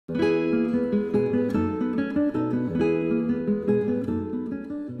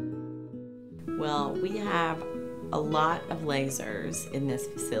lot of lasers in this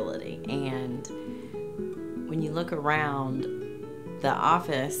facility, and when you look around the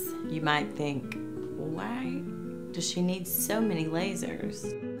office, you might think, why does she need so many lasers?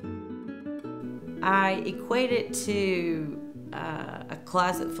 I equate it to a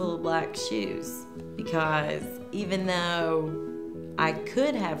closet full of black shoes, because even though I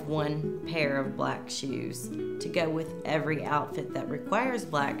could have one pair of black shoes to go with every outfit that requires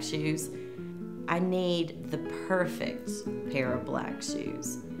black shoes, I need the perfect pair of black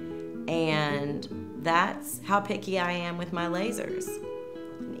shoes. And that's how picky I am with my lasers.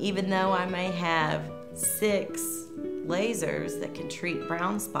 Even though I may have 6 lasers that can treat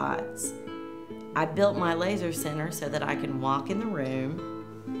brown spots, I built my laser center so that I can walk in the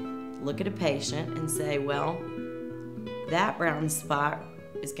room, look at a patient, and say, well, that brown spot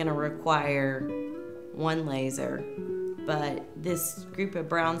is going to require one laser, but this group of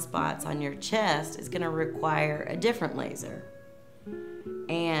brown spots on your chest is going to require a different laser.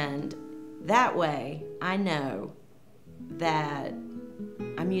 And that way, I know that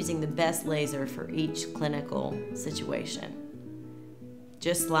I'm using the best laser for each clinical situation.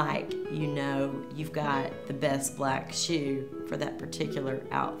 Just like you know you've got the best black shoe for that particular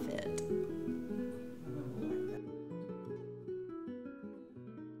outfit.